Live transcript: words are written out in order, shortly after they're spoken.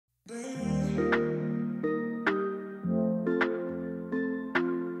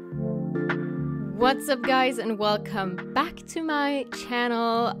What's up guys, and welcome back to my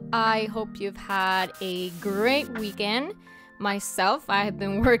channel. I hope you've had a great weekend. Myself, I have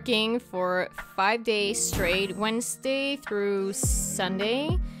been working for 5 days straight, Wednesday through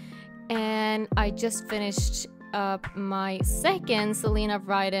Sunday, and I just finished up my second Celina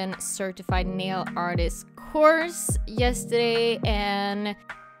certified nail artist course yesterday, and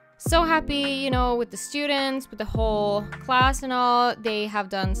so happy, you know, with the students, with the whole class and all. They have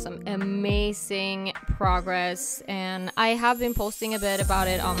done some amazing progress, and I have been posting a bit about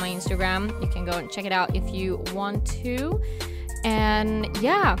it on my Instagram. You can go and check it out if you want to. And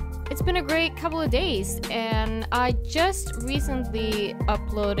yeah, it's been a great couple of days, and I just recently I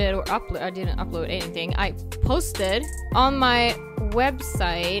didn't upload anything. I posted on my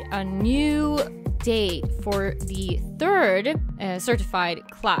website a new date for the third certified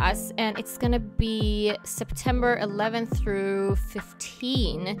class, and it's gonna be September 11th through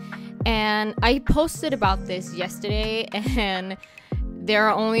 15. And I posted about this yesterday, and there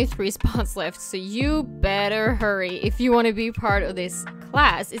are only 3 spots left, so you better hurry if you want to be part of this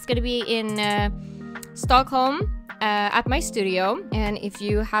class. It's gonna be in Stockholm at my studio, and if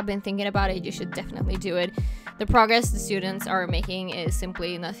you have been thinking about it, you should definitely do it. The progress the students are making is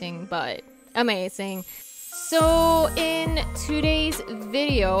simply nothing but amazing. So in today's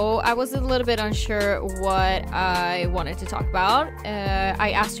video, I was a little bit unsure what I wanted to talk about.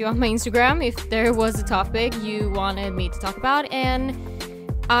 I asked you on my Instagram if there was a topic you wanted me to talk about, and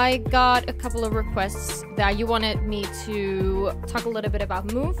I got a couple of requests that you wanted me to talk a little bit about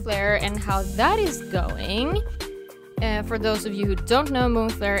Moonflare and how that is going. For those of you who don't know,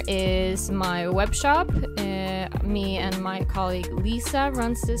 Moonflare is my web shop. Me and my colleague Lisa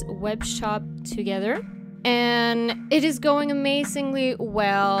runs this web shop together, and it is going amazingly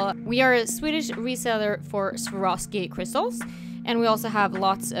well. We are a Swedish reseller for Swarovski crystals, and we also have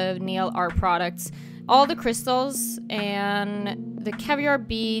lots of nail art products. All the crystals and the caviar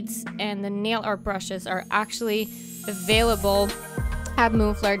beads and the nail art brushes are actually available at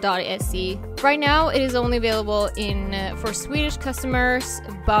moonflare.se. Right now it is only available for Swedish customers,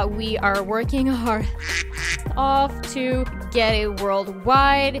 but we are working hard off to get it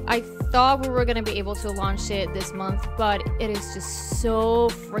worldwide. I thought we were gonna be able to launch it this month, but it is just so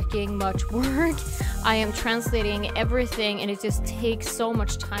freaking much work. I am translating everything and it just takes so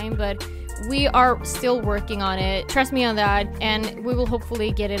much time, but we are still working on it. Trust me on that, and we will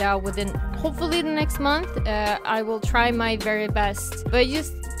hopefully get it out within hopefully the next month. I will try my very best, but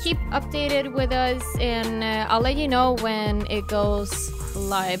just keep updated with us, and I'll let you know when it goes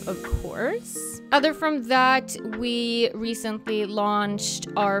live, of course. Other from that, we recently launched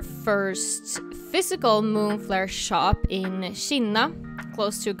our first physical Moonflare shop in Kina,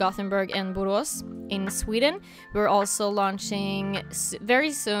 close to Gothenburg and Borås in Sweden. We're also launching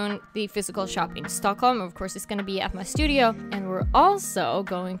very soon the physical shop in Stockholm. Of course, it's going to be at my studio, and we're also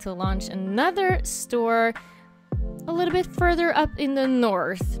going to launch another store a little bit further up in the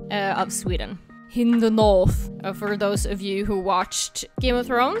north of Sweden. In the north, for those of you who watched Game of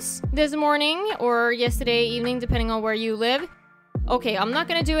Thrones this morning or yesterday evening, depending on where you live. Okay, I'm not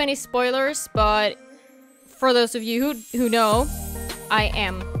gonna do any spoilers, but for those of you who know, I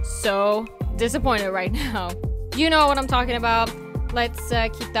am so disappointed right now. You know what I'm talking about. Let's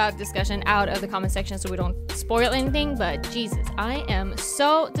keep that discussion out of the comment section so we don't spoil anything, but Jesus, I am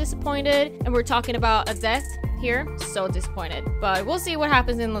so disappointed, and we're talking about a death here. So disappointed, but we'll see what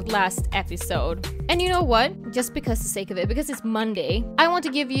happens in the last episode. And you know what, just because the sake of it, because it's Monday, I want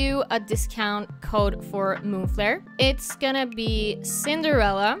to give you a discount code for Moonflare. It's gonna be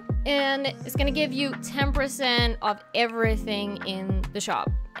Cinderella, and it's gonna give you 10% of everything in the shop,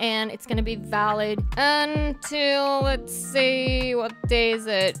 and it's gonna be valid until, let's see, what day is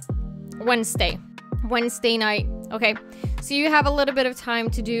it? Wednesday night. Okay, so you have a little bit of time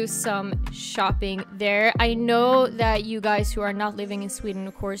to do some shopping there. I know that you guys who are not living in Sweden,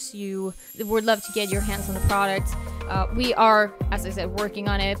 of course, you would love to get your hands on the product. We are, as I said, working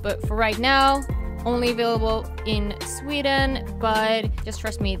on it, but for right now, only available in Sweden, but just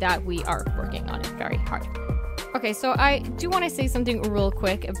trust me that we are working on it very hard. Okay, so I do want to say something real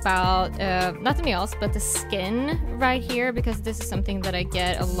quick about nothing else but the skin right here, because this is something that I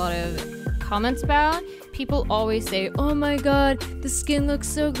get a lot of comments about. People always say, oh my god, the skin looks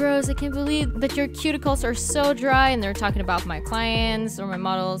so gross, I can't believe that your cuticles are so dry, and they're talking about my clients or my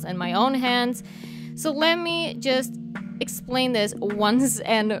models and my own hands. So let me just explain this once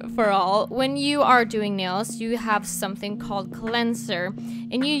and for all. When you are doing nails, you have something called cleanser,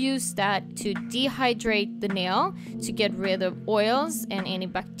 and you use that to dehydrate the nail to get rid of oils and any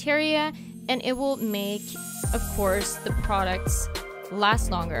bacteria, and it will make, of course, the products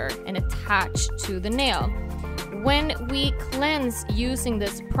last longer and attach to the nail. When we cleanse using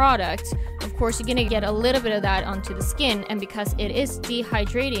this product, of course, you're gonna get a little bit of that onto the skin, and because it is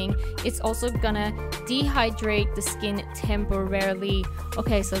dehydrating, it's also gonna dehydrate the skin temporarily.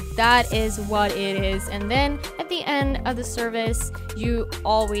 Okay, so that is what it is. And then at the end of the service, you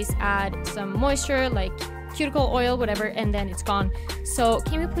always add some moisture, like cuticle oil, whatever, and then it's gone. So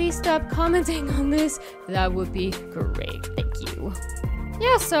can we please stop commenting on this? That would be great. Thank you.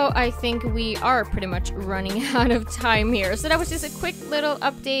 Yeah, so I think we are pretty much running out of time here. So that was just a quick little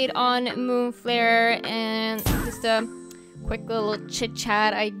update on Moonflare and just a quick little chit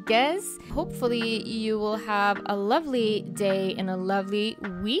chat, I guess. Hopefully you will have a lovely day and a lovely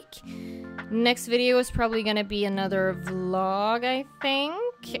week. Next video is probably gonna be another vlog, I think.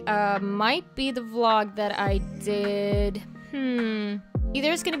 Might be the vlog that I did.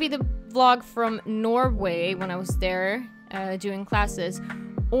 Either it's gonna be the vlog from Norway when I was there doing classes,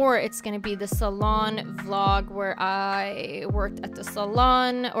 or it's gonna be the salon vlog where I worked at the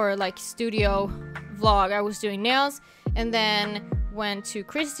salon, or like studio vlog. I was doing nails and then went to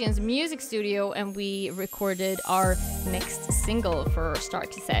Christian's music studio and we recorded our next single for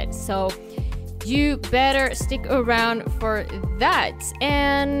Start to Set. So you better stick around for that.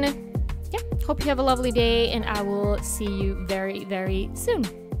 And yeah, hope you have a lovely day, and I will see you very, very soon.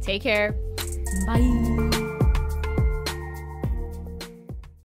 Take care. Bye.